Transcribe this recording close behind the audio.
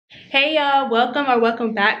Hey y'all,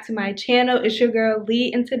 welcome back to my channel. It's your girl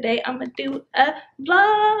Lee, and today I'm gonna do a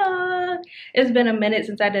vlog. It's been a minute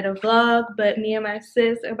since I did a vlog, but me and my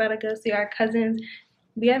sis are about to go see our cousins.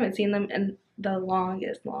 We haven't seen them in the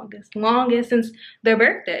longest since their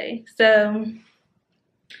birthday, so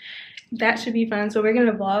that should be fun. So we're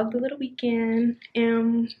gonna vlog the little weekend.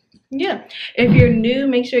 Yeah, if you're new,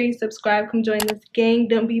 make sure you subscribe. Come join this gang.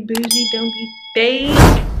 Don't be bougie, don't be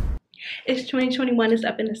fake. It's 2021, it's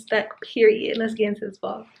up and it's stuck, period. Let's get into this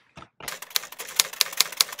vlog.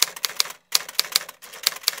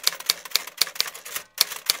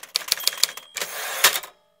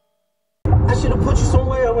 I should have put you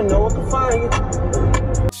somewhere where no one can find you.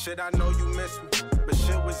 Shit, I know you miss me, but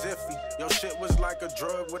shit was iffy. Your shit was like a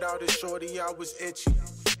drug. Without it, shorty, I was itchy.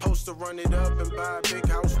 Supposed to run it up and buy a big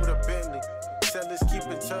house with a Bentley. Said let's keep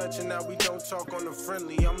in touch, and now we don't talk on the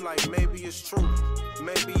friendly. I'm like, maybe it's true.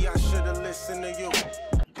 Maybe I should have listened to you.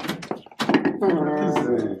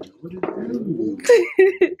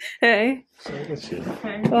 Hey.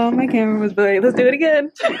 Oh, my camera was blurry. Let's do it again.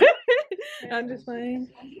 I'm just playing.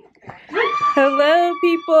 Hello,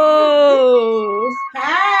 people.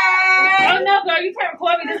 Hi. Oh no, girl, you can't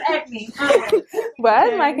record me. Just act me. Why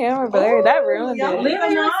is my camera blurry? That ruined it. Lena,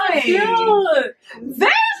 nice.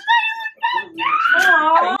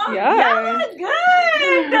 Aww, yeah. y'all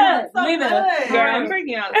good. So Lena, good. Girl, I'm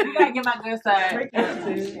freaking out. You gotta get my good side.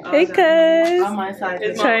 Hey, cuz. On my side.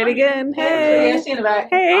 Try it again. Hey. Yeah, she in the back.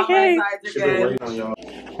 Hey, on hey. my sides are good.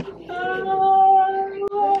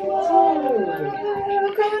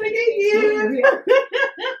 I'm coming to get you.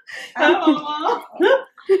 Hi, Mama.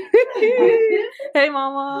 Hey,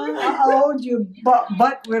 Mama. I owed you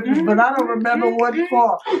butt whipping, but I don't remember what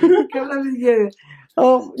for. Come, let me get it.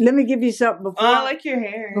 Oh, let me give you something before. I like your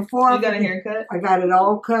hair. Before You got a haircut? I got it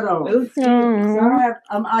all cut off. So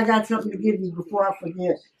I got something to give you before I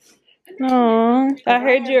forget. Aww. I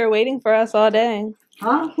heard you were waiting for us all day.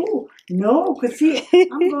 Huh? Who? No, because see,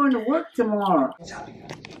 I'm going to work tomorrow.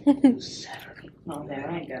 Oh, man,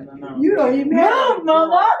 I ain't got no. You don't even have Move,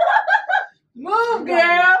 Mama. Move,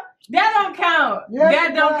 girl. That don't count. Yes,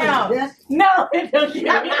 that don't count. Yes. No, it don't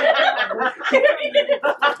count.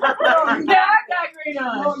 No, I got green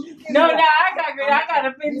on. No, I got green. I got a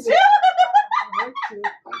finish. I'm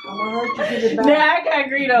going to hurt you to the back. No, I got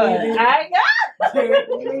green on. I got.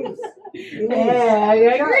 Yeah, I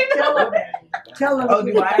got green on. Tell them. Oh,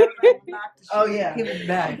 do I? Oh, yeah. Give it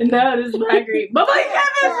back. No, this is my green. Mama, you have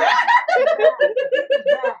it.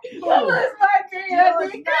 Mama, this is my green. I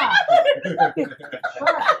think.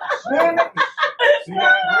 Damn it. No.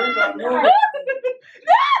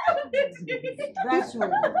 That's what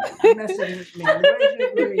you're messing with me. Where's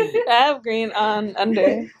your green? I have green on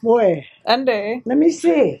under. Boy, Under. let me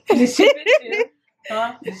see. Did she fit you?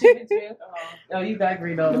 Huh? Did she fit you? Oh, you got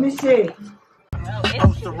green on. Let me see.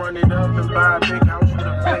 Supposed to run it up and buy a big house with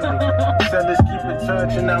a Bentley. Said let's keep in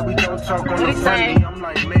touch, and now we don't talk on the friendly. I'm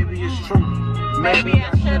like, maybe it's true. Maybe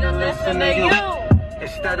I should have listened to you.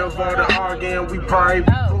 Instead of all the arguing, we probably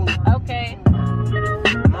be cool. Okay.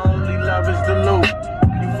 My only love is the loot.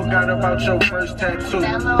 You forgot about your first tattoo.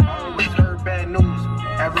 Always heard bad news.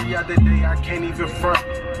 Every other day I can't even front.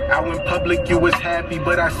 Out in public you was happy,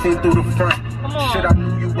 but I seen through the front. Shit, I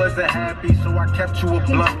knew you wasn't happy, so I kept you a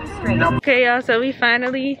blunt. Now Okay, y'all, so we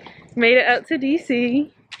finally made it out to DC.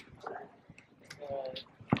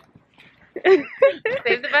 Save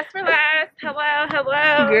the best for last. Hello,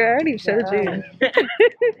 hello. Girl, I already showed you.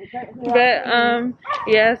 But,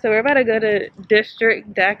 yeah, so we're about to go to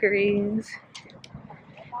District Daiquiris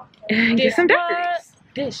and get some daiquiris.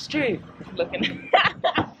 District. Looking.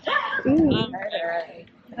 Ooh,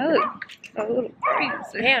 that look a little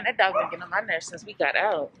crazy. Damn, that dog been getting on my nerves since we got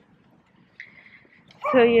out.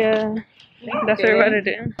 So, yeah, that's what we're about to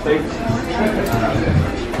do.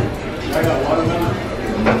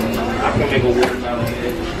 I can make a watermelon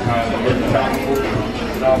with tropical,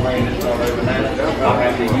 strawberry and strawberry banana. I'll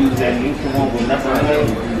have to use that neutral one with nothing in it,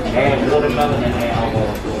 add watermelon and add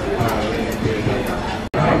alcohol.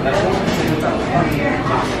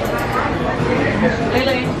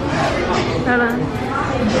 Hold on.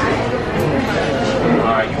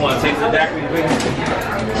 Alright, you want to taste the daiquiri, baby?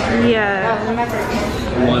 Yeah.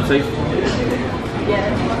 You want to taste it?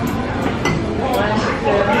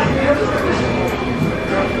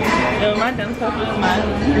 Yo, my dumb stuff is mine.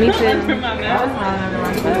 Me too.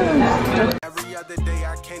 every other day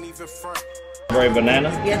I can't even front. Strawberry banana?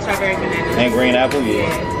 Yeah, strawberry banana. And green apple? Yeah.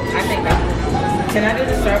 I think that's. Can I do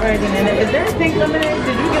the strawberry banana? Is there a pink lemonade?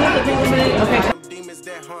 Did you give us a pink lemonade? Okay. Demons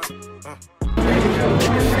that hunt.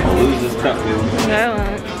 Lose this cup, dude. I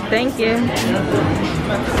won't. Thank you.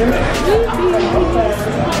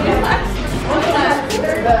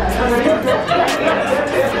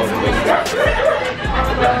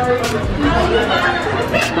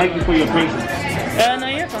 Thank you for your patience. No,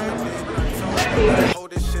 you're fine. Hold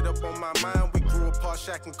this shit up on my mind. We grew apart,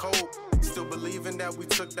 Shaq and Cole. Still believing that we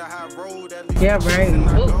took the high road. At least Yeah, right.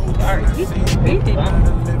 Ooh, sorry. live it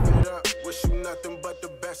up. Wish you nothing but the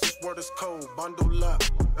best. This word is cold. Bundle up.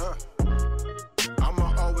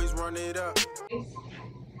 I'ma always run it up.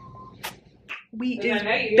 We is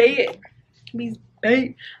bait. We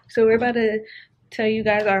bait. So we're about to tell you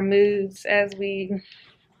guys our moves as we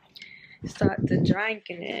start to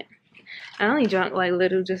drinking it. I only drank like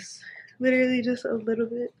little, just literally just a little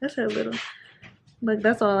bit. That's a little. Like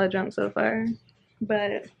that's all I drank so far.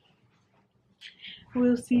 But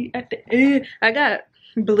we'll see at the end. I got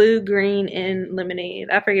blue, green, and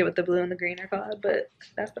lemonade. I forget what the blue and the green are called, but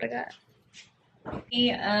that's what I got. We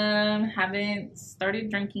haven't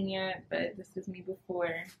started drinking yet, but this is me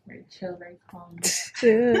before. Very chill, very calm.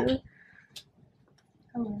 Chill.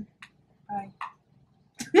 Hello. Bye.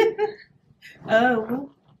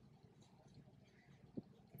 Oh.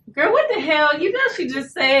 Girl, what the hell? You know she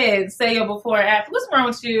just said say your before or after. What's wrong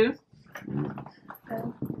with you?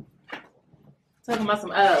 Talking about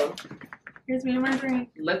some here's me and my drink.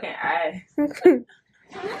 Look at eyes.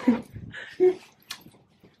 This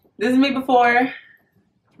is me before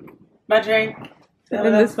my drink. Is that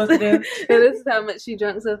what I'm supposed to do? This is how much she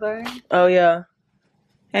drank so far. Oh, yeah.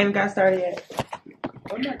 Haven't got started yet.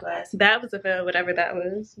 Where's my glass? That was a fail, whatever that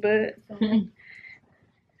was. But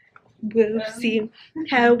we'll see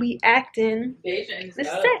how we acting. It's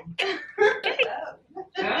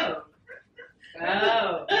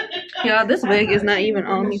Oh. Y'all, this wig is not even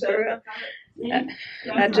on me for real.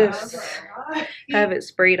 I just have it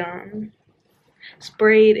sprayed on.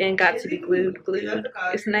 Sprayed and got to be glued.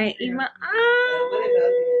 It's not in my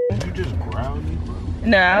eye. You just growling?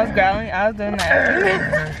 No, I was growling. I was doing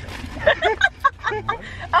that.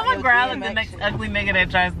 I'm a growling the next ugly nigga that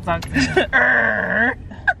tries to talk to me.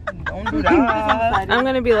 Don't do that. I'm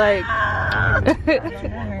gonna be like,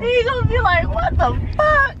 He's gonna be like, what the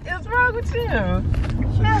fuck is wrong with you?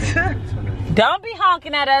 Don't be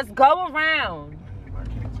honking at us. Go around.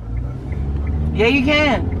 Yeah, you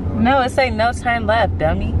can. No, it say no turn left,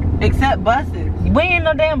 dummy. Except buses. We ain't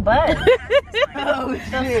no damn bus. Oh,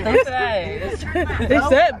 shit. Stupid ass.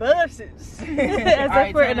 Except buses. as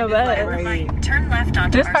if we're in a bus. Turn left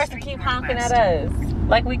onto This our person street keep in honking at Northwest. us.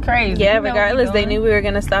 Like we crazy. Yeah, You know what regardless, we they doing. knew we were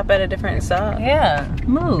gonna stop at a different stop. Yeah,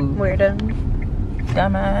 move. Weirdo.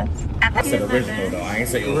 Dumbass. I said original though. I ain't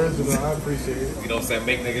say Original, I appreciate it. You know what I'm saying?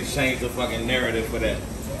 Make niggas change the fucking narrative for that.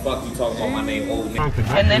 Fuck you talking about my name, old nigga.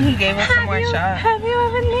 And then he gave us some more shots. Have you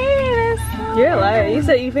ever needed someone? You're a liar. You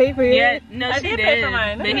said you paid for yours. Yeah, no, I she did did. pay for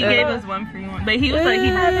mine. But he gave us one free one. But he was like,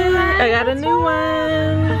 I got a new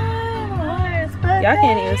one. Y'all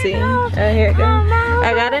can't even see. Oh, here it goes.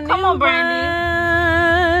 I got a new Come on,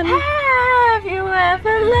 Brandy. one. Have you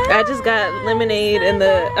ever loved? I just got lemonade and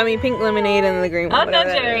pink lemonade and the green one. Oh no, whatever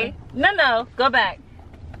that Jerry. is. No, go back.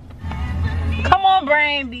 Come on,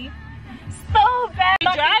 Brandy. So bad.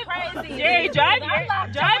 Drive crazy. Jerry, drive to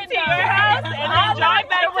your house and then drive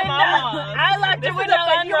back to mama. I locked the window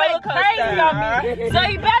and you went crazy on me. So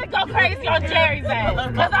you better go crazy on Jerry's ass.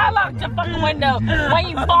 Cause I locked your fucking window when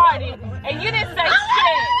you farted and you didn't say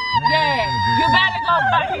shit. Yeah, you better go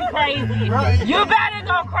fucking crazy. You better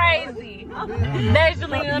go crazy.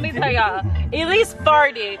 Naturally, let me tell y'all, Elise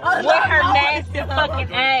farted with her nasty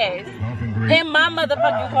fucking ass in my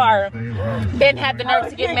motherfucking car. Didn't have the nerve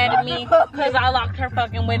to get mad at me because I locked her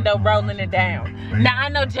fucking window, rolling it down. Now I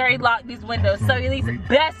know Jerry locked these windows, so Elise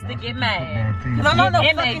best to get mad. I'm not no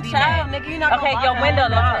And fucking they be child, mad. nigga. You're not Okay, your window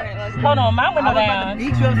locked. Hold on, my window I was about down. to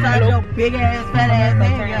beat you upside your big ass, fat ass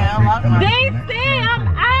head. Yeah, unlock my They say I'm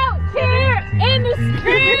out here in the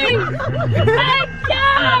streets. Let's go.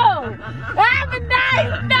 Have a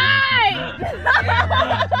nice night.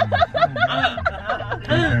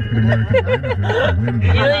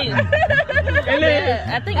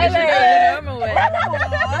 Yeah, I think you should go the normal way.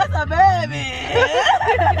 What's a baby?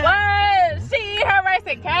 What? She eat her rice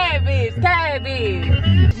and cabbage.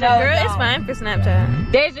 No, Girl, it's fine for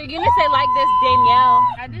Snapchat. Deja, you need to say like this, Danielle.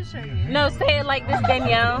 I did show you. No, say it like this,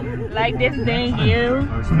 Danielle. Like this, Danielle.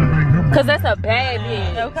 Cause that's a bad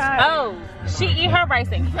bitch. Okay. Oh, she eat her rice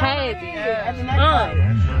and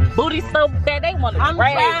cabbage. Booty so bad they want to I'm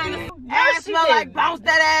grab trying it. to. Ass smell like bounce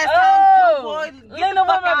that ass. Oh, Get Lena, the what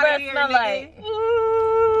fuck my outta breath here, smell nigga. like?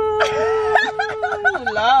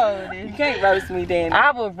 Ooh, Lord. You can't roast me, Danny.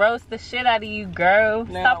 I will roast the shit out of you, girl.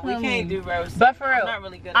 No, Stop we playing can't me. do roast. But for I'm real, not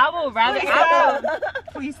really good. I will rather.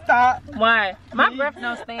 Please stop. Why? My breath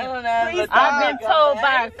don't stink. Please stop. I've been told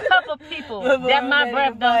by a couple people that my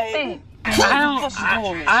breath don't stink.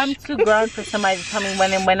 I'm too grown for somebody to tell me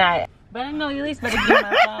when I But I know you at least better give me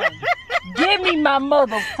my phone. Give me my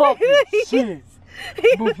motherfucking shit.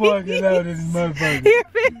 Before I get out of this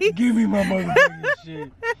motherfucker. Give me my motherfucking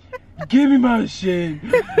shit. Give me my shit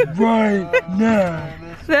right now.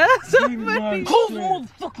 That's so Give me funny. my Close the shit.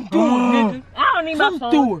 motherfucking door, nigga. I don't need my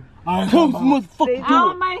phone. Door. Close the motherfucking Oh,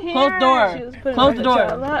 door. my hair. Close door. Close the door.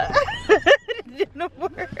 Didn't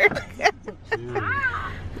work.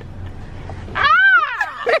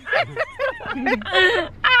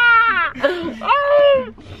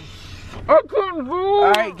 I can't breathe.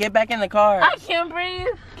 Alright, get back in the car. I can't breathe.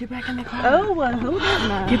 Get back in the car. Oh, well, who does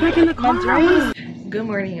not? Get back in the car. Good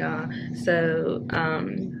morning, y'all. So,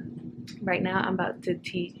 right now I'm about to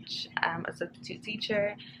teach. I'm a substitute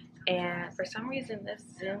teacher, and for some reason this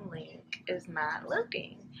Zoom link is not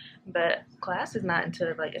loading. But class is not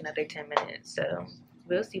until like another 10 minutes, so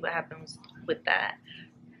we'll see what happens with that.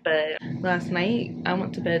 But last night I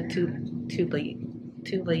went to bed too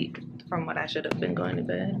late from what I should have been going to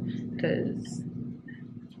bed, because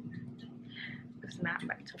it's not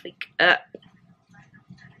about to wake up.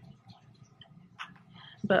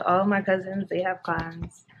 But all my cousins, they have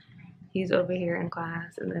class. He's over here in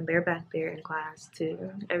class, and then they're back there in class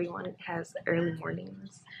too. Everyone has early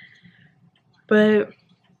mornings. But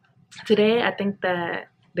today I think that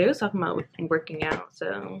they was talking about working out,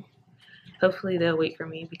 so hopefully they'll wait for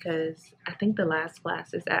me, because I think the last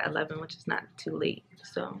class is at 11, which is not too late.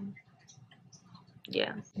 So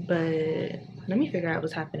yeah, but let me figure out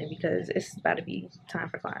what's happening, because it's about to be time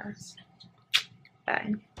for class.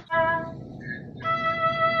 Bye.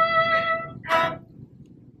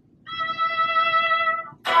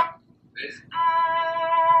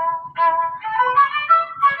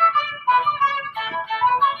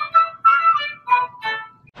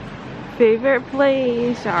 Favorite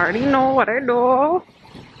place? I already know what I do.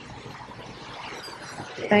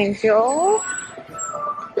 Thank you.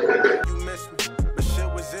 You missed me, but shit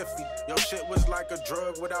was iffy. Your shit was like a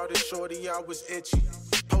drug. Without it, shorty, I was itchy.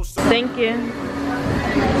 Thank you.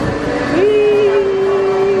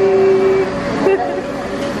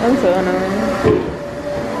 I'm so annoying.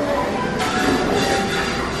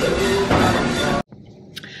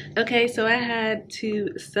 Okay, so I had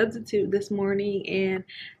to substitute this morning, and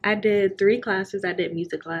I did 3 classes. I did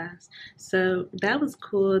music class, so that was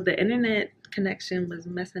cool. The internet connection was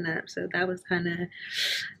messing up, so that was kind of a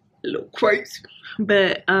little crazy.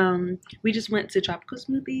 But we just went to Tropical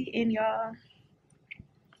Smoothie, and y'all,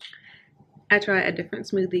 I tried a different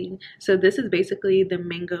smoothie. So this is basically the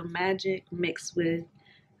Mango Magic mixed with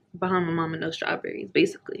Bahama Mama no strawberries,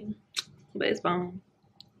 basically, but it's bomb.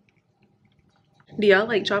 Do y'all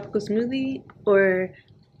like Tropical Smoothie or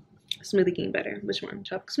Smoothie King better? Which one?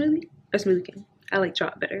 Tropical Smoothie or Smoothie King? I like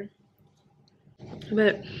Trop better.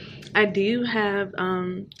 But I do have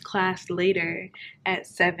class later at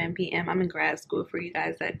 7 p.m. I'm in grad school, for you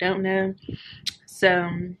guys that don't know. So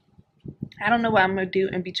I don't know what I'm going to do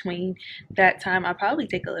in between that time. I'll probably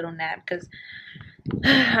take a little nap, because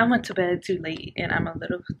I went to bed too late and I'm a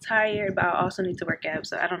little tired, but I also need to work out.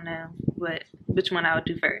 So I don't know which one I'll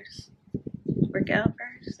do first. Work out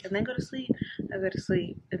first and then go to sleep. I'll go to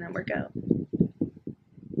sleep and then work out,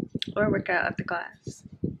 or work out after class.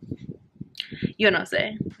 You know what I'm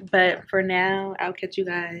saying? But for now, I'll catch you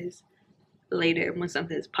guys later when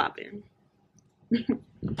something's popping.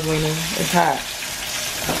 It's hot.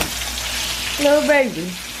 Little baby.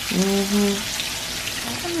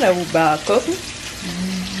 I know about cooking.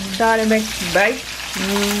 Starting to make some bacon.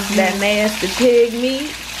 That nasty pig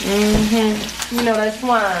meat. You know that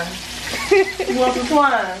swine. You want some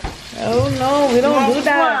swine? Oh no, we don't do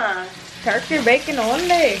that. Turkey bacon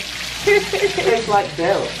only. Tastes like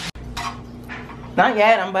belly. Not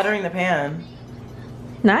yet, I'm buttering the pan.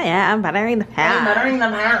 Not yet, I'm buttering the I'm pan. buttering the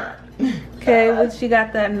pan. Okay, well, she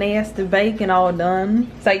got that nasty bacon all done.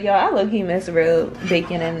 It's like, y'all, I low-key miss real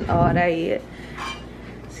bacon and all that yet.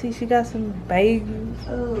 See, she got some bacon.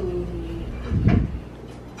 Oh.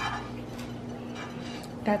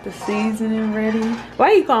 Got the seasoning ready.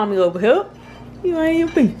 Why you calling me over here? You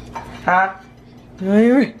ain't even be. Huh? You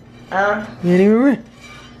ain't ready. You ain't even ready.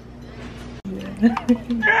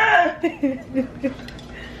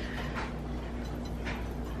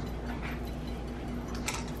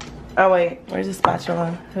 Oh wait, where's the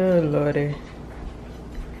spatula? Oh lordy.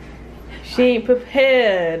 She ain't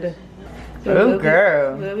prepared. Oh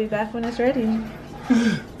girl. We'll be back when it's ready.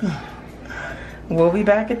 We'll be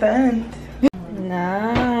back at the end.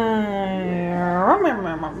 Nah.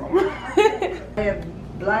 I have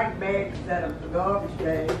black bags that are the garbage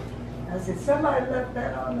bag. I said, somebody left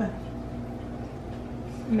that on the...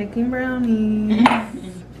 Making brownies.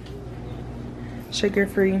 Sugar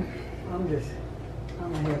free.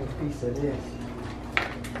 I'm gonna have a piece of this.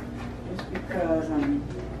 Just because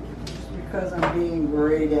I'm being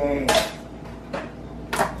greedy.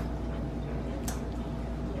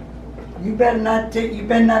 You better not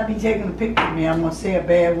be taking a picture of me. I'm gonna say a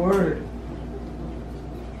bad word.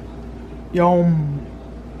 Yum.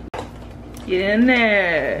 Get in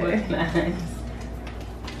there. Looks nice.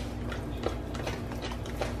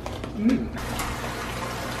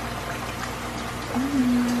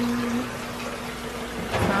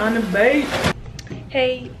 On the bait.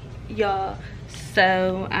 Hey y'all,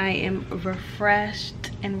 so I am refreshed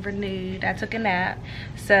and renewed. I took a nap,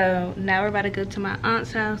 so now we're about to go to my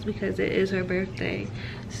aunt's house because it is her birthday.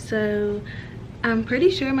 So I'm pretty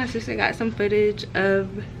sure my sister got some footage of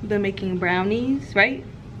them making brownies, right?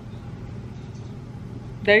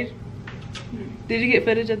 There? Did you get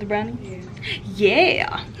footage of the brownies?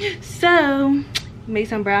 Yeah. So made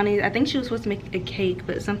some brownies. I think she was supposed to make a cake,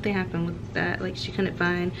 but something happened with that. Like she couldn't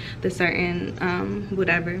find the certain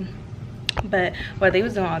whatever. But while they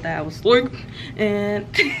was doing all that, I was asleep. And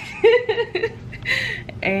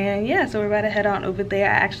and yeah, so we're about to head on over there.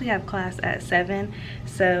 I actually have class at 7,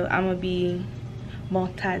 so I'm gonna be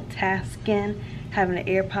multitasking, having an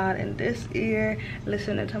AirPod in this ear,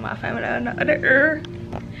 listening to my family in the other ear.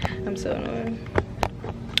 I'm so annoying.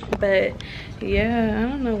 But yeah, I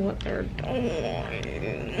don't know what they're doing. Is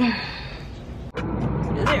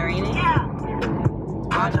it raining? Yeah.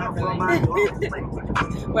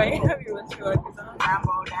 Wait, have you listened to it?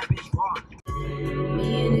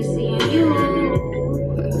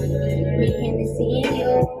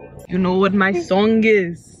 You know what my song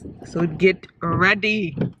is, so get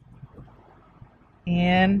ready.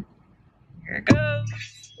 And here it goes.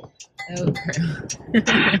 Oh, girl.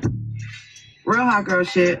 Real hot girl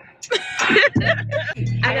shit.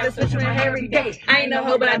 I gotta switch my hair every day. I ain't no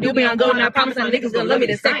hoe, but I do be on gold, and I promise my niggas gonna love me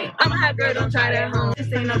the same. I'm a hot girl, don't try that home.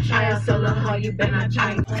 This ain't no try solo hoe, you better not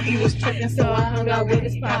try. He was tripping, so I hung out with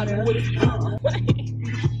his partner.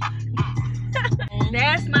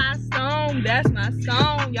 That's my song. That's my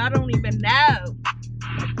song. Y'all don't even know.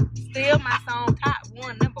 Still my song, top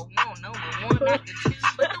 1, number 1, not the 2,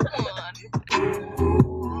 but the 1.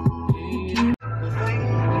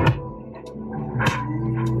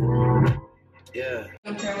 Yeah.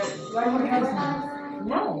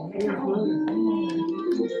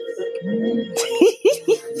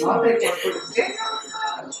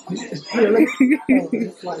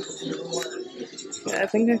 Yeah, I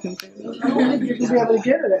think I can. You should be able to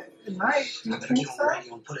get it at night. You think so?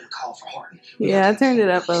 Yeah, I turned it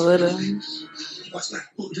up a little.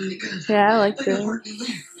 Yeah, I like that.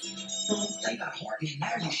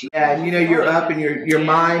 Yeah, and you know you're up and your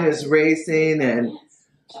mind is racing,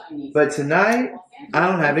 but tonight I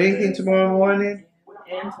don't have anything tomorrow morning.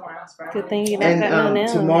 And tomorrow's Friday. Good thing you don't got no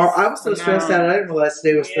nails. Tomorrow I was so stressed out I didn't realize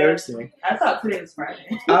today was Thursday. I thought today was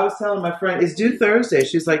Friday. I was telling my friend it's due Thursday.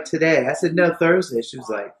 She was like today. I said no, Thursday. She was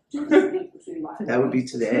like that would be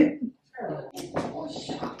today.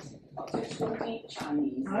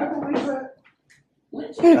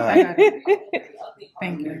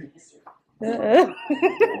 Thank you.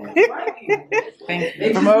 Thank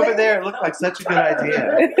you. From over there, it looked like such a good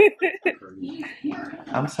idea.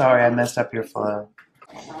 I'm sorry I messed up your flow.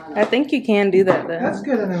 I think you can do that though. That's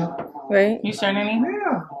good enough. Right? You starting any?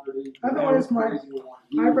 Yeah. Otherwise, my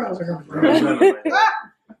eyebrows are going to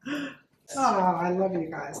Oh, I love you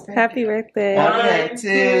guys. Happy birthday. Okay,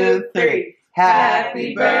 2, 3.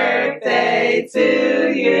 Happy birthday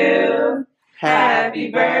to you.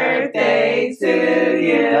 Happy birthday to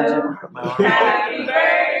you. Happy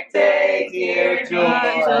birthday, dear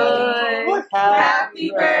Joy.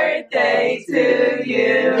 Happy birthday to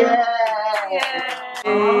you.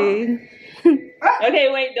 Yay. Okay,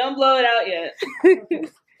 wait, don't blow it out yet.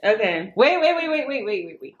 Okay. Wait.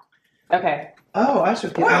 Okay. Oh, I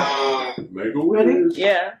should get that. Make a wish.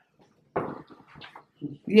 Yeah.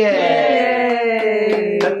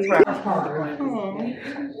 Yay! That's right.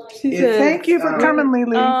 Thank you for coming,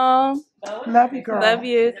 Lily. Love you, girl. Love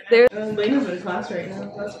you. There's Lena's in class right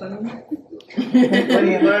now. That's funny. What are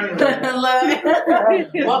you learning?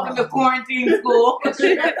 Welcome to quarantine school.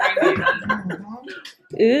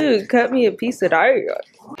 ooh, cut me a piece of art.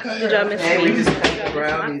 Did y'all miss Hey, we me? just had the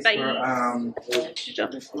brownies My for Did y'all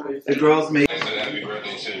miss me? the girls made. Oh,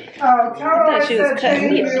 tell her I she was said cutting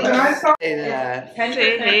thank me. you. And I saw Say that.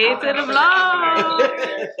 Say hey to the vlog.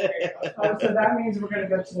 Oh, so that means we're going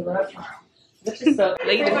to go to the restaurant. This is so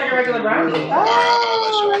Ladies, tastes like a regular brownie.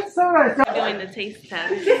 Oh, that's so nice. we're doing the taste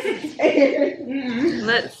test.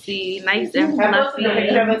 Let's see. Nice and I posted a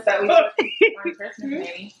picture fluffy. of us that we took on Christmas,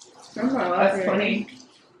 maybe. That's funny.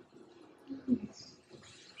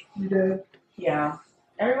 You did. Yeah.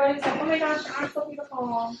 Everybody's like, oh my gosh, I'm so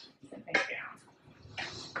beautiful. Thank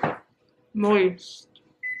you. Moist.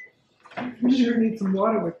 You sure need some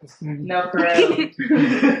water with this thing. No, for real.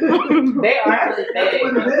 They are really big.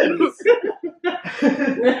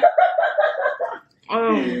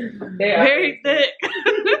 They are very thick.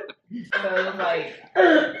 So it's like,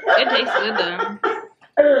 it tastes good though.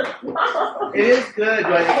 It is good,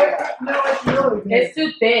 but No, it's really good. it's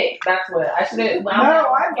too thick. That's what I should have. No, I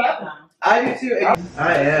love it. I do too.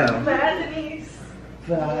 I am.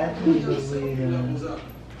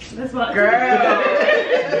 This one. Girl.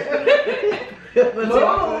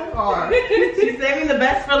 She's saving the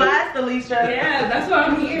best for last, Alicia. Yeah, that's why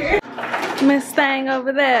I'm here. Miss Stang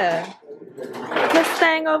over there. Miss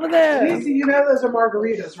Stang over there. Lisa, you know those are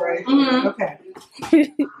margaritas, right? Mm-hmm. Okay.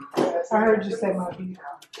 I heard you say margarita.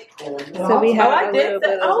 So we have a little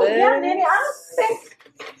bit of this. Yeah, Nanny, I don't think.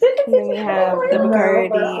 And then we have the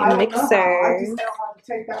Bacardi mixer. I just know how to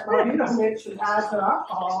take that margarita mix and add some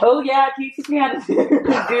alcohol. Oh yeah, can you teach me how to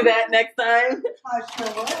do that next time? I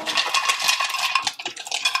sure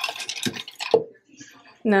will.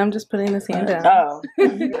 No, I'm just putting this hand down. Oh.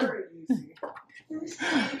 Very easy.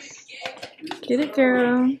 Get it,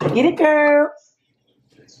 girl. Get it, girl.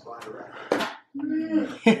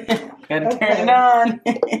 Gotta turn it on.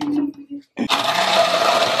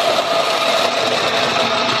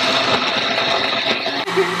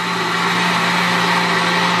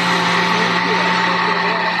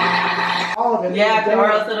 All of it. Yeah,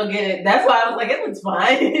 or else it'll get it. That's why I was like, it looks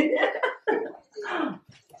fine.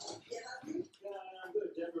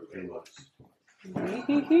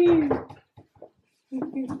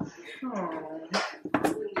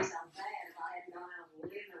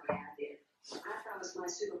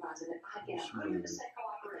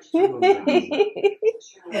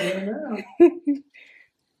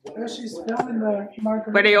 Oh, she's spilling the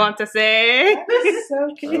margarita. What do you want to say? That's so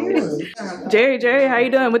cute. Jerry, how you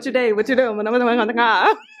doing? What you doing? What you doing? When I'm on the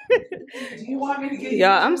car. Do you want me to get you?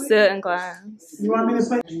 Yeah, I'm still in class. You want me to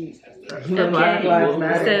put?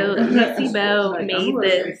 Okay, so Missy Belle made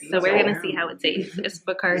this, so we're gonna see how it tastes. It's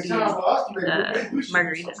Bacardi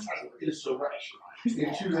margarita.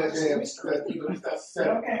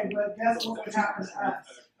 Okay, but guess what would happen to us?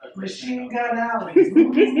 Machine Gun Alley.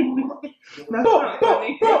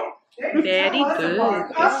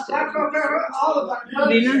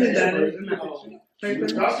 Very good.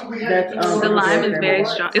 The lime is very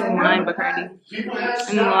strong. It's lime Bacardi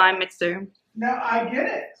and the lime mixer. No, I get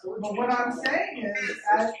it. But what I'm saying is,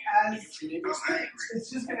 as it's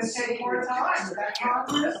just going to take more time. That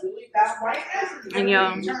contrast, that whiteness, And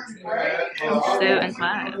yo, so in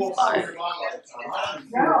class. no,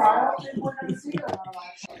 I don't think we're going to see that.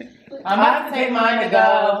 I'm about to take mine to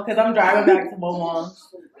go because I'm driving back to Beaumont.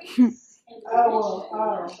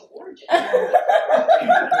 Oh.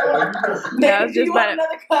 That was just about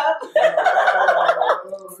another cup.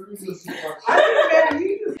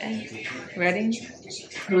 Ready?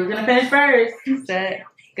 Who's gonna finish first? Set,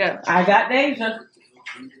 go. I got Deja.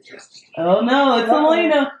 Oh no, it's a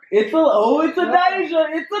Lena. It's a Deja.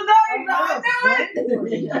 It's a Deja. I knew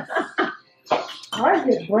it. I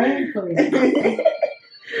get brain freeze.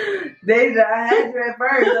 Deja, I had you at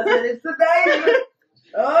first. I said it's a Deja.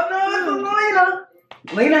 Oh no, it's a Lena.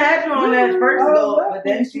 Lena had you on that first go, but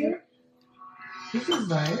then she. This is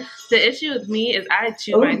nice. The issue with me is I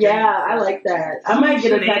chew my drink. Yeah, I like that. I might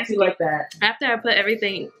get a tattoo like that. After I put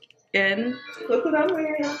everything in, Look what I'm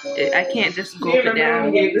wearing. I can't just gulp it down. I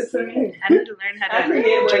need This to me. to learn how I to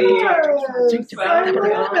forget what you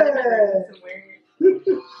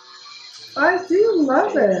I do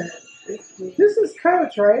love it. This is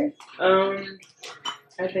Coach, right?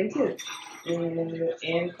 I think it's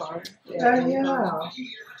in car. Yeah.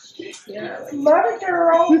 Love it,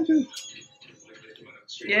 girl.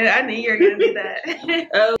 Yeah, I knew you were gonna do that.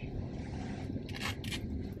 Oh.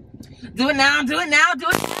 Do it now, do it now, do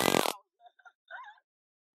it now.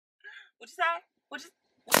 What you say? What you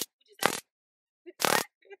say?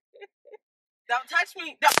 Don't touch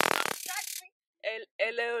me. Don't touch me.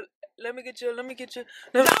 Hey, let me get you. Don't swim.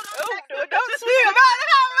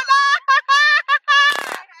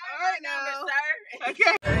 All right now, sir.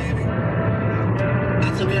 Okay. I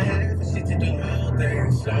took a half and shit to do the whole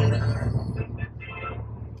thing. Slow down.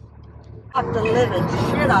 Have to live it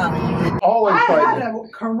shit out of you. I had a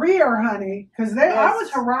career, honey, because I was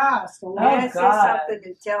harassed a lot. May I say something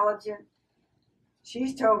intelligent?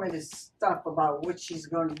 She's told me this stuff about what she's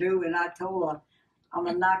going to do, and I told her, I'm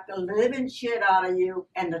going to knock the living shit out of you,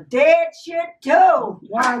 and the dead shit too.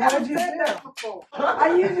 Why? What did you say?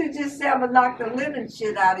 I usually just say I'm going to knock the living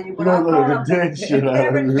shit out of you, but No, I'm the dead shit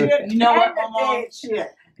out of you. You know what, Mama? Dead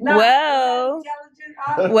shit. No, Well,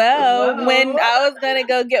 Well, when I was gonna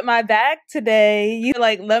go get my bag today, you were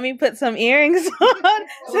like, let me put some earrings on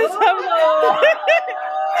since I'm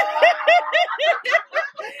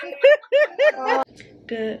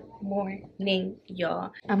Good morning,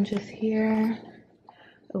 y'all. I'm just here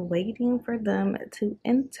waiting for them to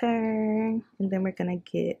enter, and then we're gonna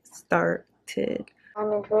get started.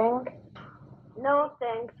 Anything? No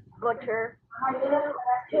thanks, butcher.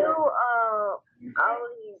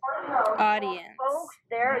 Audience. Folks,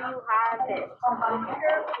 there you have it.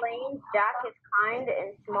 Butcher claims Jack is kind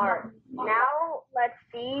and smart. Now let's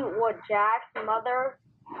see what Jack's mother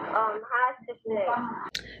has to say.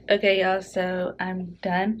 Okay, y'all, so I'm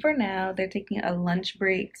done for now. They're taking a lunch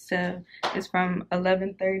break, so it's from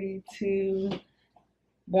 11:30 to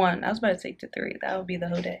 1. I was about to say to 3. That would be the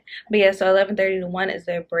whole day. But yeah, so 11:30 to 1 is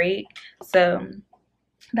their break. So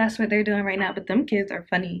that's what they're doing right now. But them kids are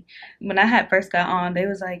funny. When I had first got on, they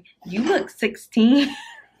was like, you look 16.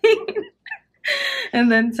 And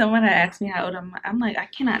then someone had asked me how old I'm like, I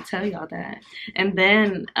cannot tell y'all that. And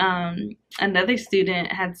then another student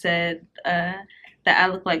had said that I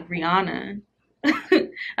look like Rihanna.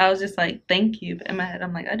 I was just like, thank you. But in my head,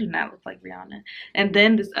 I'm like, I do not look like Rihanna. And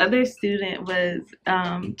then this other student was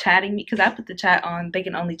chatting me, because I put the chat on. They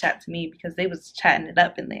can only chat to me because they was chatting it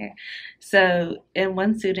up in there. So, and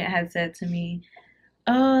one student had said to me,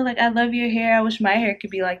 oh, like, I love your hair. I wish my hair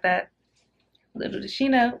could be like that. Little does she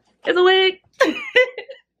know, it's a wig.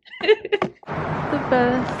 The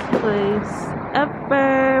best place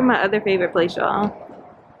ever. My other favorite place, y'all.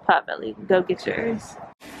 Potbelly. Go get yours.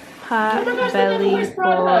 Potbelly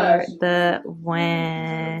for the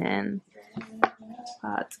win.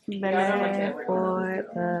 Potbelly for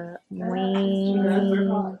the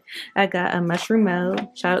win. I got a mushroom mode.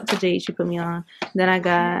 Shout out to Jade, she put me on. Then I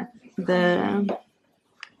got the,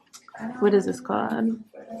 what is this called?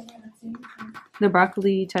 The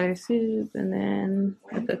broccoli cheddar soup, and then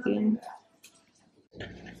the cookie.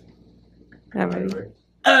 Got ready.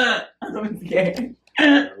 I'm scared.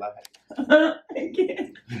 I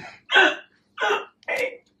can't.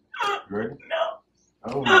 Ready? No.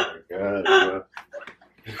 Oh my god, bro.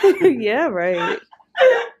 Yeah, right.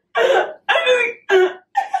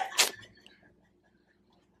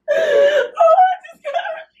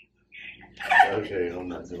 Okay, I'm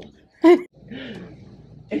not doing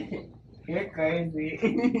it. You're crazy.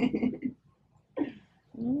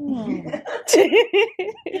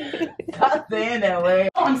 Stop saying that way.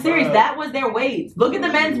 Oh, I'm serious. That was their weights. Look at the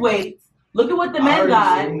men's weights. Look at what the men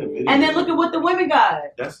got, and then look at what the women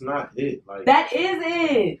got. That's not it. Like, that is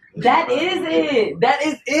it. That is it. That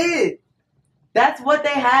is it. That's what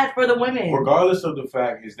they had for the women. Regardless of the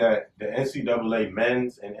fact is that the NCAA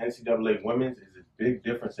men's and NCAA women's is a big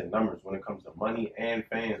difference in numbers when it comes to money and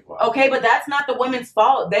fans. Okay, but that's not the women's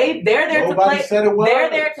fault. They're there Nobody to play. Said it was. They're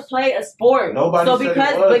there to play a sport. Nobody so said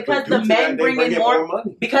because it was, because the men bring in more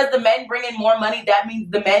money. Because the men bring in more money, that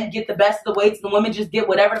means the men get the best of the weights. The women just get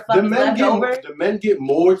whatever the fuck is left over. The men get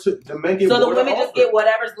more to the men get. So more the women just get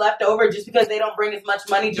whatever's left over just because they don't bring as much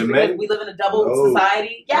money. Just because we live in a double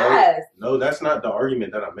society. Yes. No, that's not the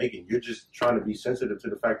argument that I'm making. You're just trying to be sensitive to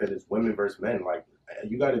the fact that it's women versus men. Like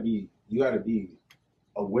you got to be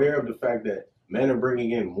aware of the fact that men are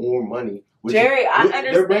bringing in more money. Jerry, I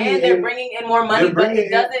understand they're bringing in more money, but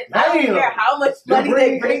it doesn't. I don't care how much money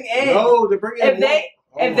they bring in. No, they're bringing in more.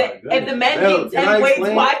 If the men get 10 weights,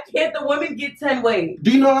 why can't the women get 10 weights?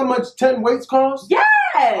 Do you know how much 10 weights cost?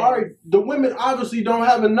 Yes. All right, the women obviously don't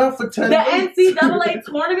have enough for 10 weights. The NCAA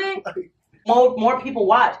tournament. More people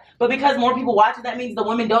watch, but because more people watch it, that means the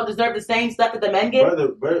women don't deserve the same stuff that the men get.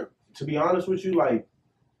 Brother, to be honest with you, like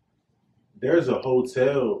there's a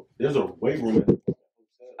weight room.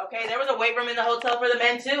 Okay, there was a weight room in the hotel for the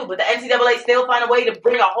men too, but the NCAA still find a way to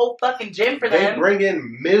bring a whole fucking gym for them. They bring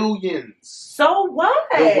in millions. So what?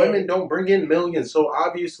 The women don't bring in millions, so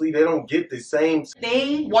obviously they don't get the same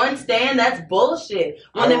thing. One stand, that's bullshit.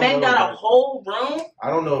 When the men got a whole room. I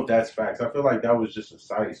don't know if that's facts. I feel like that was just a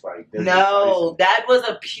side spike. No, that was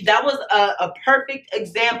a perfect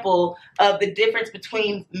example of the difference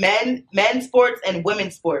between men's sports and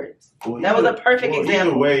women's sports. Well, that was a perfect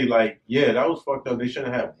example. Either way, like, yeah, that was fucked up. They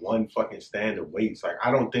shouldn't have one fucking stand of weights. Like, I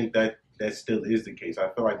don't think that still is the case. I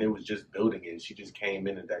feel like they was just building it. She just came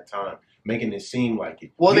in at that time, making it seem like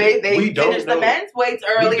it. Well, they finished the men's weights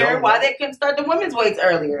earlier. Why they couldn't start the women's weights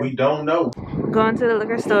earlier? We don't know. Going to the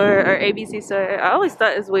liquor store or ABC store. I always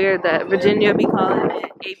thought it's weird that Virginia be calling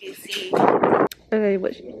it ABC. Okay,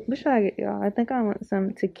 what should I get y'all? I think I want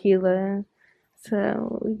some tequila.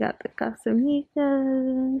 So we got the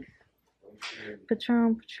Casamigos,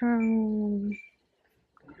 Patron,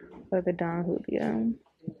 or the Don Julio.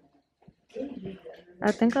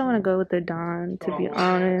 I think I want to go with the Dawn, to be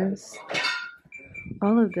honest.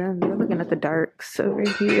 All of them, they're looking at the darks over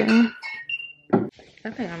here. I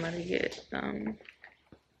think I'm gonna get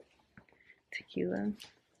tequila.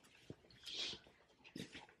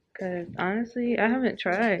 Cause honestly, I haven't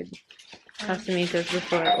tried Casamigos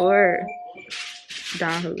before or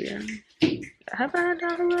Don Julio. Have I had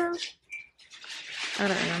Don Julio? I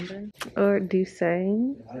don't remember. Or Douce.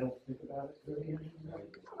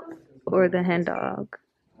 Or the Hen Dog.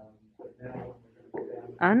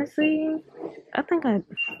 Honestly, I think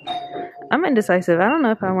I'm indecisive. I don't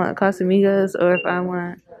know if I want Casamigos or if I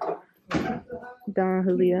want Don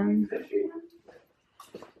Julio.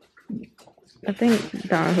 I think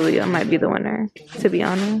Don Julio might be the winner, to be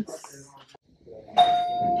honest.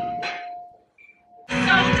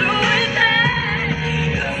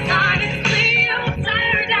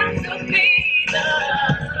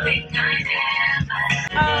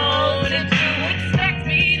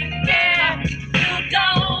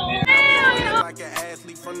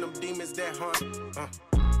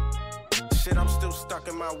 Shit, I'm still stuck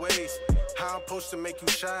in my ways. How I'm supposed to make you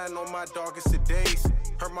shine on my darkest of days?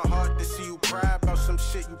 Hurt my heart to see you cry about some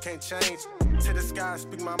shit you can't change. To the sky,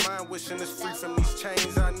 speak my mind, wishing it's free from these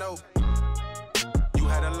chains. I know you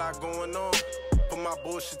had a lot going on. Put my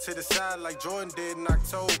bullshit to the side like Jordan did in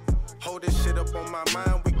October. Hold this shit up on my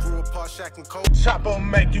mind. We grew apart, Shaq and Cole. Chopper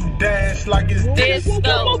make you dance like it's disco.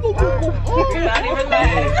 Everybody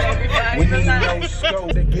relax. Everybody We need no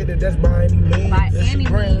scope to get it, that's by any means.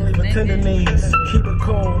 Instagram, leave a tender knees. Keep it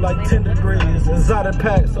cool like 10 degrees. Exotic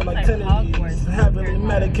packs are like 10 degrees. Heavily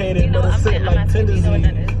medicated, but it's sick like 10 disease.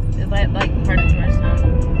 Is that like part of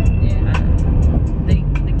Georgetown? Yeah.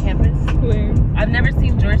 The campus? Where? I've never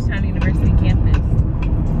seen Georgetown University campus.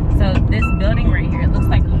 So this building right here, it looks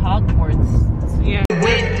like Hogwarts. Yeah.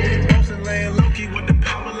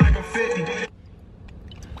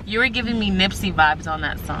 You were giving me Nipsey vibes on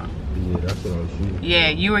that song. Yeah, that's what I was shooting. Yeah,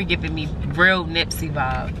 you were giving me real Nipsey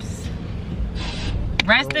vibes.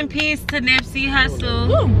 Rest in peace to Nipsey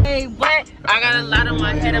Hussle. Hey, what? I got a lot on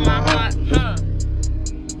my head and my heart.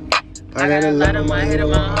 I got a lot on my head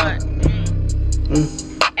and my heart.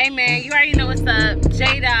 Hey man, you already know what's up.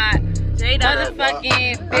 J-Dot.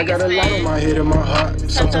 Motherfucking I got a lot on my head and my heart.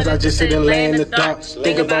 Sometimes I just sit and lay in the dark.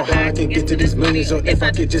 Think about how I can get to these millions, or if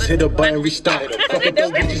I could just hit a button, restart. Fuck it,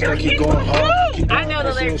 those bitches that keep going hard. Keep I know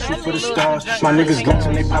the lyrics. shoot for the stars. My niggas gone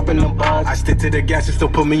and they popping them bars. I stick to the gas and still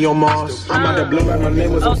put me on Mars. I'm out the blue and my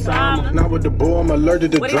name was Osama. Not with the bull, I'm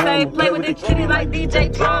allergic to What do you say? drama. Play with the kitty like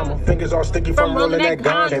DJ Drama. Fingers all sticky from rolling that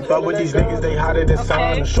gun. Can't fuck with these niggas, they hotter than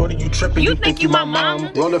sauna. Shorty, you tripping, you think you my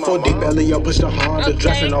mom. Rolling 4 deep, Ellie, push the Honda.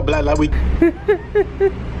 Dressing all black like we.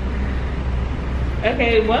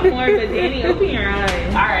 Okay, one more, but Danny, open your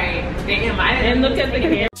eyes. Alright, damn, and look at the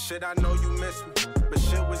camera. Shit, I know you miss me, but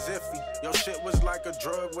shit was iffy. Your shit was like a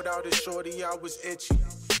drug. Without it, shorty, I was itchy.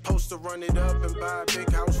 Supposed to run it up and buy a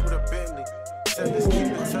big house with a Bentley. Said let's keep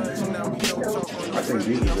in touch, now we don't talk on the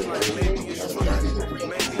friendly. I'm like, maybe it's true.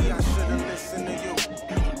 Maybe I should've listened to you.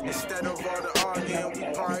 Instead of all the arguing, we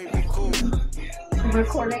probably be cool.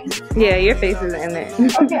 Recording? Yeah, your face is in there.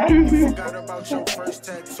 Okay. Forgot about your first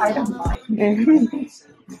tattoo. I don't mind.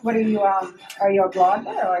 What are you a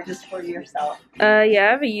blogger or just for yourself? Yeah,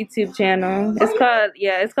 I have a YouTube channel.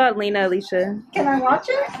 It's called Lena, Alicia. Can I watch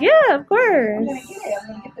it? Yeah, of course. I'm gonna get it. I'm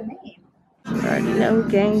gonna get the name. You already know,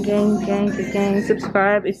 gang.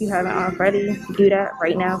 Subscribe if you haven't already. Do that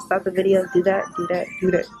right now. Stop the video. Do that.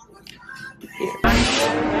 Yeah.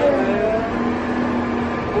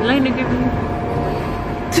 Lena, give me.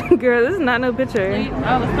 Girl, this is not no picture.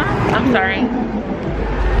 Oh, it's not? I'm sorry.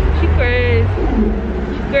 She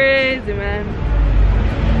crazy, man.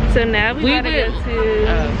 So now we gotta go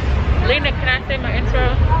to... Lena, can I say my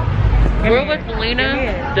intro? We're with Lena,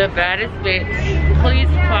 the baddest bitch. Please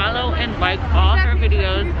follow and like all her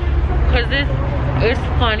videos, because this is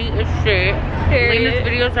funny as shit. Lena's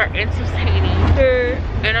videos are entertaining.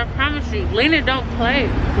 And I promise you, Lena don't play.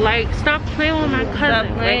 Like, stop playing with my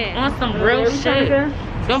cousin. Like, on some real shit.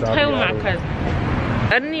 Don't play with my cousin.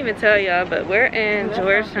 I didn't even tell y'all, but we're in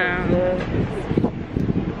Georgetown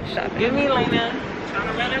shopping. Give me Lena.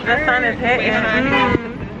 That sign is hitting.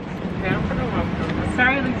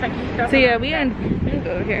 Sorry, Alicia. So yeah, we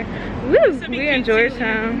go over here. Woo, we in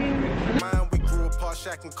Georgetown. We grew apart,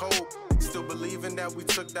 Shaq and Cole. Still believing that we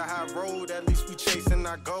took the high road. At least we chasing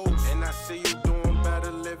our goals. And I see you doing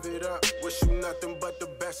better, live it up. Wish you nothing but the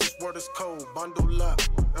best. This word is cold. Bundle up.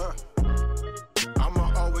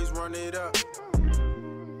 I'ma always run it up.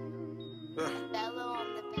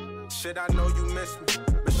 Shit, I know you miss me,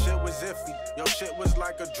 but shit was iffy. Your shit was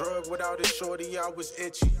like a drug. Without it, shorty, I was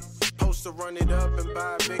itchy. Supposed to run it up and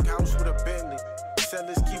buy a big house with a Bentley. Said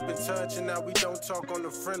let's keep in touch and now we don't talk on the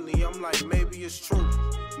friendly. I'm like, maybe it's true.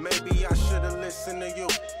 Maybe I should've listened to you.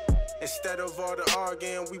 Instead of all the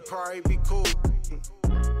arguing, we probably be cool.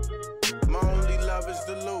 My only love is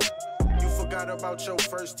the loot. You forgot about your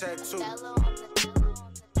first tattoo.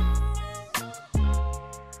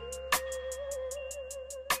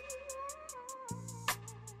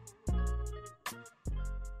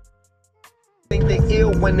 Think they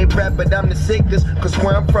ill when they rap, but I'm the sickest. Cause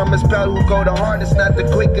where I'm from is probably who go the hardest, not the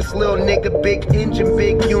quickest. Little nigga, big engine,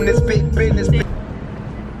 big units, big business.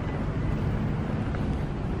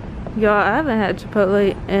 Y'all, I haven't had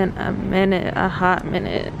Chipotle in a minute, a hot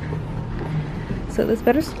minute. So this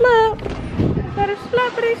better slap. Better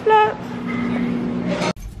slappity slap.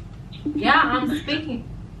 Yeah, I'm speaking.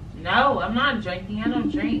 No, I'm not drinking. I don't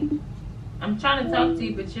drink. I'm trying to talk to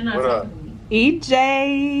you, but you're not talking to me.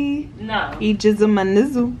 EJ. No. EJ's a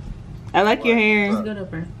manizzle. I like your hair. Good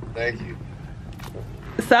over. Thank you.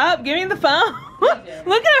 Stop, give me the phone.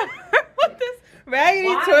 Look at her with this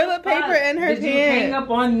raggedy toilet paper in her Did you hang hand. up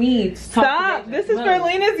on me? Stop. This is for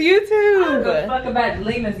Lena's YouTube. I don't give a fuck about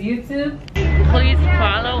Lena's YouTube. Please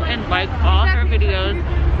follow and like all her videos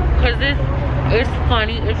because this is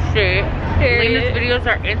funny as shit. Lena's videos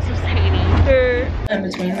are entertaining. In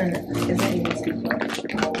between minutes. Isn't even speaking.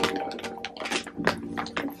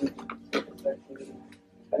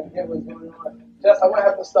 Jess, I'm gonna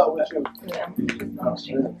have to start with you. Yeah.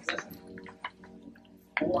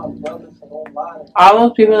 All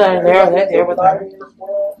those people that are they're there with her.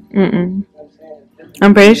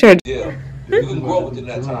 I'm pretty sure. Yeah, you can grow within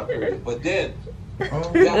that time period, but then you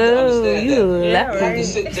have to Oh, understand you that you have to lucky.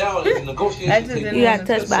 sit down and negotiate. You got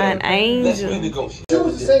touched by an angel.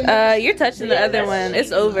 You're touching the other one.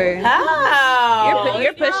 It's over. How?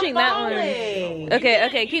 You're pushing that one.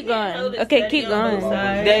 Okay, keep going. Okay, keep going.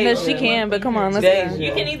 No, she can, but come on, let's go.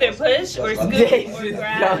 You can either push or scoop or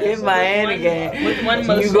grab. Don't hit my hand again. With one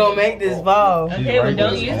motion. You gonna make this fall. Okay, but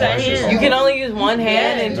don't use that hand. You can only use one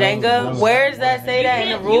hand in Jenga. Where does that say that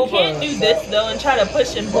in the rule book? You can't do this though and try to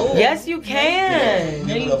push and pull. Yes, you can.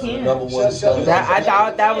 No, you can't. I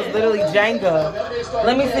thought that was literally Jenga.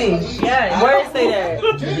 Let me see. Yeah. Where does it say that?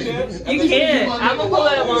 You can't. I'm gonna pull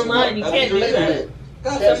it up online. You can't do that.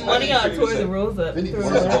 Some money y'all tore the rules up. It's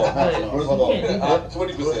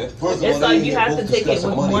like you have to take it with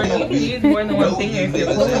one. You can use more than one finger if you're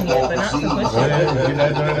pulling it, but not to push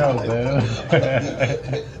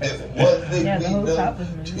it. Yeah, the whole top is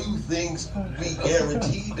moving. Two things we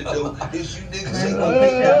guaranteed to do is you niggas ain't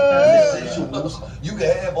visuals. You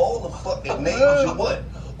can have all the fucking names you want.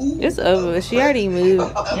 It's over. She already moved.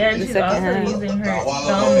 Yeah, the she's second also half. using her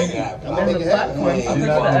thumb as a platform to push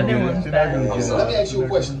the other ones back. Let me ask you a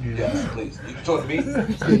question. Yes, please. You can talk to me.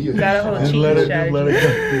 Got a whole cheat strategy.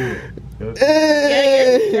 Yeah,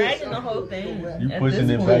 you're dragging the whole thing. You pushing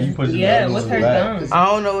it back. You pushing it Yeah, with her thumb. I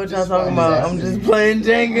don't know what y'all talking about. I'm just playing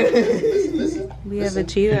Jenga. We have a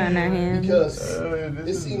cheetah on our hands. Because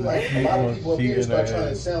it seemed like a lot of people up here start trying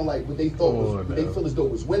to sound like what they thought was, what they feel as though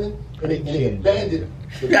was winning, and they abandoned.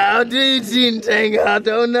 How do you cheat Jenga? I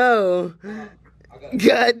don't know.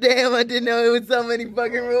 God damn, I didn't know it was so many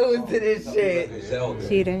fucking rules to this shit.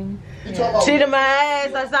 Cheating. Cheating my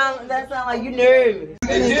ass. That sound like you nervous.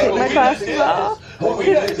 My costume off.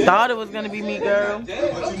 Thought it was gonna be me, girl. Girl,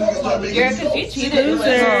 cause you cheated.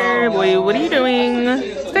 Loser. Boy, what are you doing?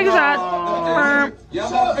 Let's take a shot.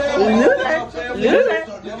 Loser.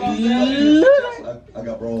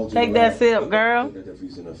 Take that sip, girl.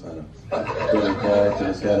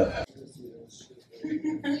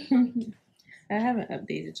 I haven't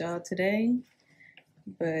updated y'all today,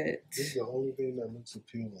 but This is the only thing that looks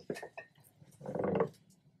appealing.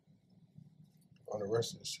 On the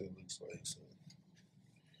rest of the shit looks like so.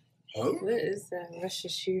 Huh? what is that Russia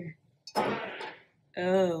shoe?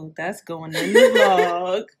 Oh, that's going in the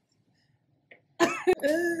vlog.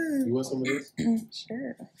 You want some of this?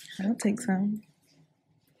 Sure, I'll take some.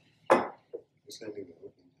 It's not even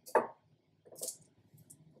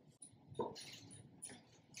open.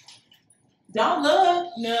 Don't look.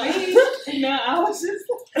 No, no. I was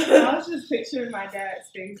just picturing my dad's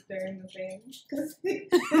face during the thing.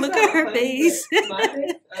 Look at her face.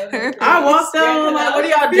 I walked down like, what are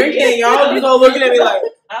y'all drinking? Y'all just all looking at me like,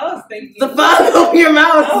 I was thinking. the fuck open your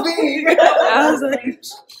mouth, please. I was like,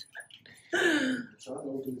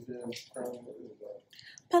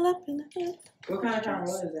 What kind of camera is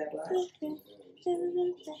that,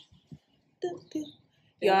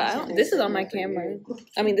 y'all, this is on my camera.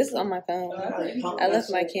 I mean, this is on my phone. I left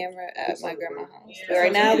my camera at my grandma's house. But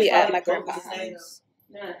right now, we at my grandpa's house.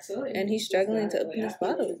 And he's struggling to open this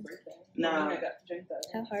bottle. Nah.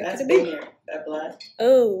 How hard That's could it be? That black.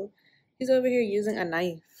 Oh, he's over here using a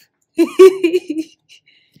knife.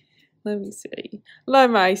 Let me see. Let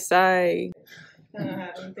me say.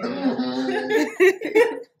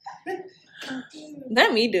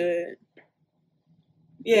 Let me do it.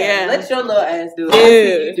 Yeah, let your little ass do it.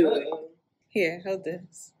 Yeah. You do it. Here, hold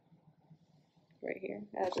this. Right here.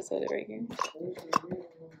 I'll just hold it right here.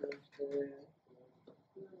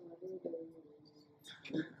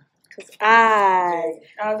 Cause I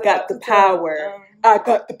got the power. I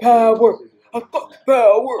got the power. I got the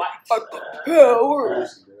power. I got the power.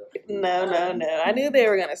 No. I knew they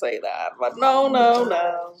were gonna say that, but no.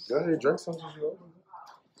 Go ahead, drink something.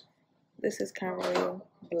 This is Caramel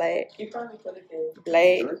Black. You probably put it in.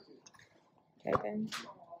 Black. Okay.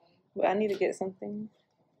 Well, I need to get something.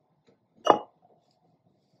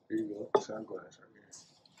 Here you go. Shot glass right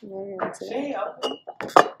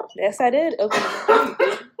Yes, I did. Okay.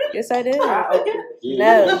 Yes, I did. here.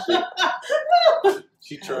 No.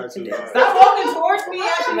 She tried to. Stop walking towards me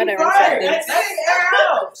after you fired. That ain't air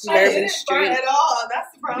out. Nervous street. At all.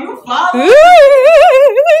 That's the problem. You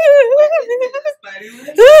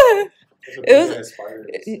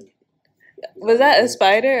Was that a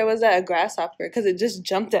spider or was that a grasshopper? Because it just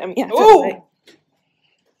jumped at me.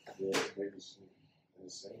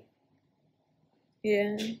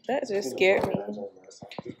 Yeah, that just scared me.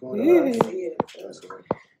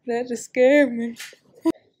 That just scared me.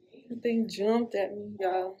 The thing jumped at me,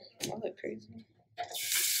 y'all. I look crazy.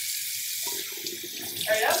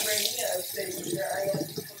 Alright, I'll bring you upstairs.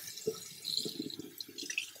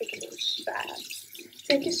 Take a shot.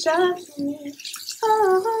 Take a shot for me.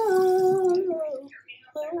 Oh.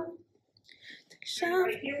 Take a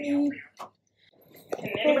shot for me. Can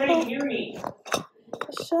anybody hear me?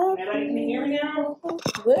 Anybody can hear me now?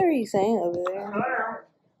 What are you saying over there?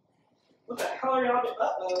 What the hell are y'all doing?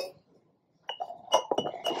 Uh-oh.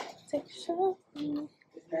 Take a shot for me.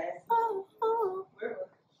 Oh.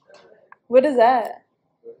 What is that?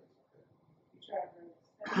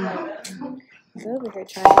 He's over here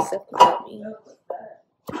trying to suffocate me.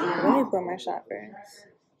 Let me pour my shot first.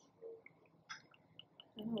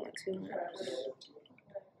 I don't want too much.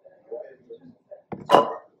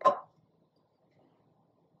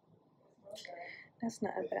 That's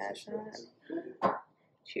not a bad shot.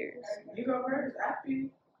 Cheers. You go first after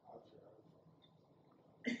you.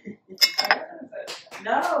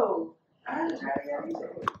 No. I didn't try to get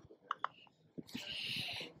anything.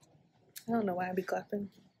 I don't know why I be clapping.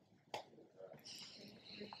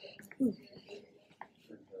 Ooh.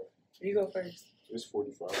 You go first. It's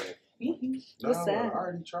 45. What's that? I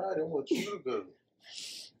already tried. I want you to go.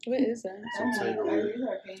 What is that? Some Tangerine.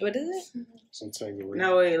 What is it? Some Tangerine.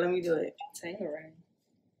 No, wait, let me do it. Tangerine.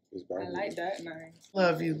 It's I like that name.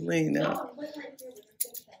 Love you, Lena.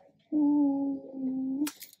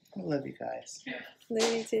 I love you guys.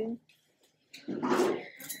 Love you too. The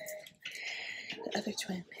other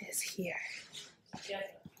twin is here.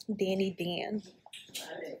 Danny Dan.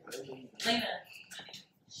 Lena.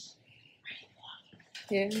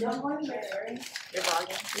 Yeah. You're vlogging?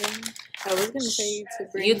 Yeah. I was gonna say to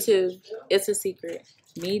bring YouTube. It's a secret.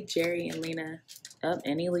 Me, Jerry, and Lena,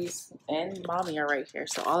 and Elise, and Mommy are right here.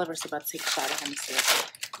 So all of us are about to take a shot of Hennessy.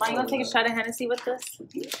 Mom, you want to take a shot of Hennessy with us?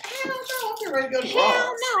 Hell no, I'm ready to go to Hell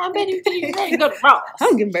Ross. no, I'm ready to go to Ross.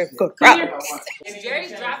 I'm getting ready to go to Come here. Ross. If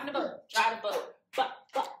Jerry's driving the boat, drive the boat.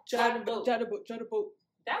 Drive the boat. Drive the boat.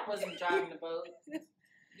 That wasn't driving the boat.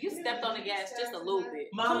 You stepped on the gas just a little bit.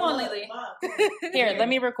 Mom, Come on, look, Lily. Mom. Here, let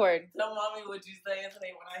me record. Tell Mommy what you say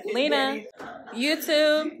today when I hit Lena, Daddy.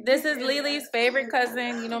 YouTube, this is Lily's favorite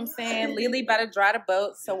cousin. You know what I'm saying? Lily about to drive the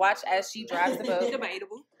boat, so watch as she drives the boat.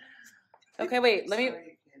 Okay, wait.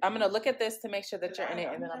 I'm gonna look at this to make sure that you're in it,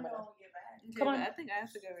 and then I'm gonna. Come on. I think I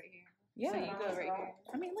have to go right here. Yeah, So you go right here.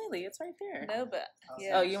 I mean, Lily, it's right there. No, but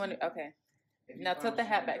yeah. Oh, you want to? Okay. Now tilt the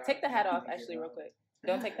hat back. Take the hat off, actually, real quick.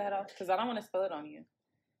 Don't take the hat off, because I don't want to spill it on you.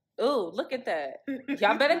 Ooh, look at that.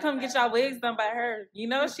 Y'all better come get y'all wigs done by her. You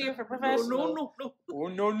know she a professional. No. Oh,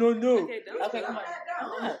 no. Okay, come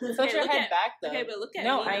on. Tilt your head back, though. Okay, but look at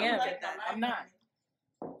no, me. I am. Like that. I'm not.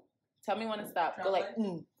 Tell me when to stop. Go like,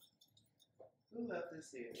 Who left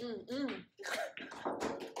this here?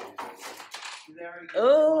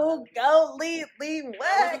 oh, go lead,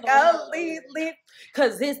 what? Go lead.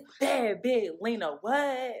 Cause it's bad, big Lena.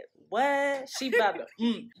 What? She about to.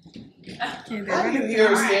 How do you hear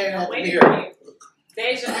her standing at the mirror?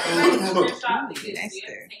 Deja,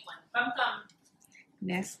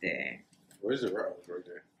 Nestor. Where's the route? Right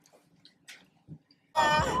there.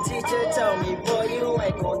 Teacher told me, boy, you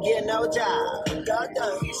ain't gonna get no job. God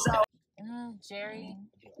done, so Jerry.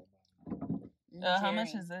 How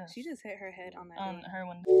much is this? She just hit her head on that. Her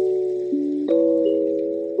window.